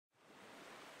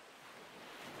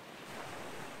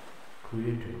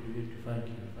Creator, thank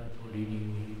you for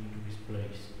leading me to this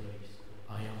place.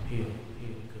 I am here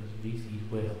because this is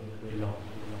where I belong.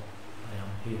 I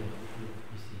am here.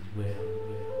 This is where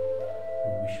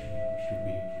you wish me to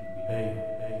be. Hey.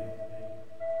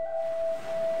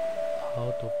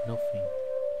 Out of nothing,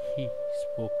 he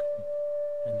spoke,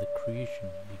 and the creation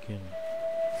began.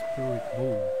 Spirit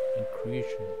moved, and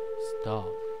creation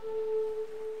started.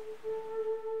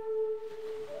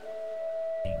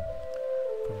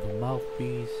 From the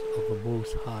mouthpiece of the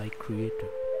Most High Creator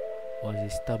was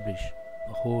established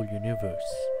the whole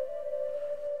universe.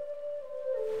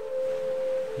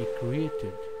 He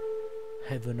created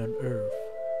heaven and earth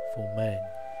for man,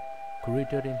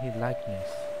 created in his likeness,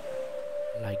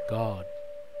 like God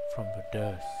from the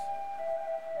dust.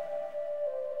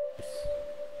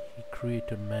 He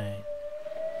created man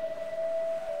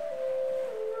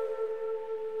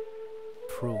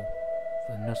through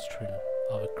the nostril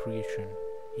of a creation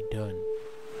he done.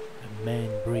 A man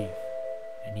breathed,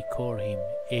 and he called him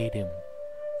Adam,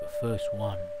 the first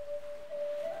one.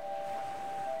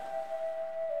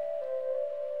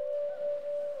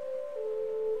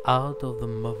 Out of the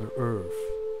mother earth,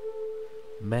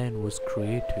 man was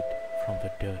created from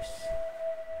the dust.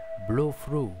 Blow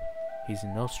through his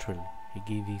nostril, he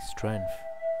gave his strength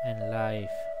and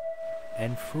life,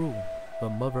 and through the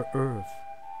mother earth,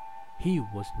 he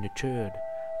was nurtured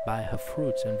by her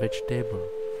fruits and vegetables.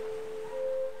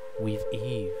 With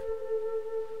Eve,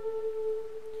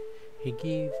 he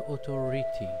gave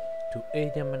authority to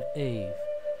Adam and Eve,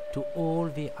 to all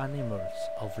the animals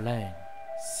of land,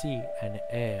 sea and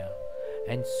air,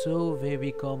 and so they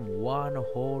become one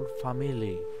whole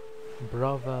family,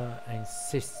 brother and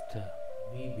sister.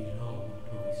 We belong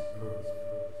to this earth.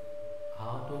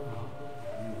 Out of it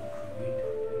you were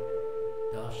created.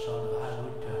 Thou shalt have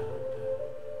return.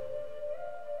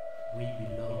 We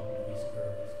belong to this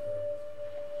earth.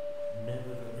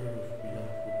 Never the earth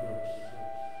belonged to us.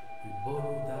 We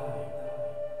borrow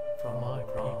that from our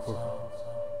people,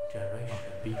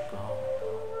 generation people.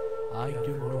 I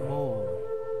do no more,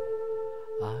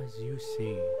 as you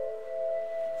say,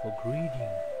 for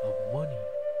greeding of money.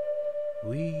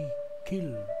 We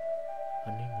kill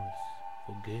animals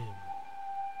for game.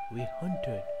 We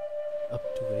hunted up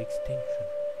to extinction.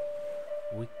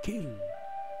 We kill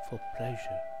for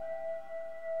pleasure.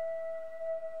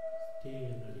 Still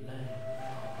the land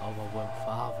Of our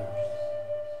fathers,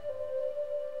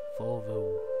 for the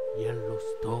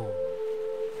Yellowstone,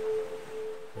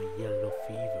 the yellow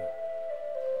fever.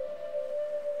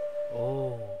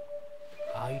 Oh,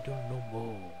 I don't know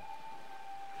more.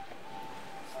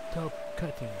 Stop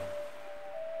cutting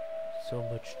so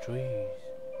much trees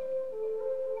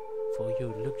for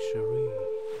your luxury,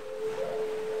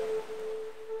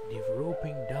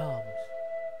 developing dams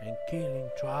and killing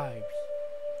tribes.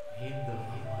 in the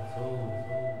Amazon.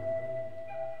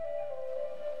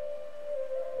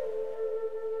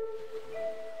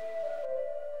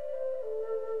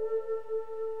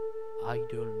 I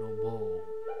don't know more.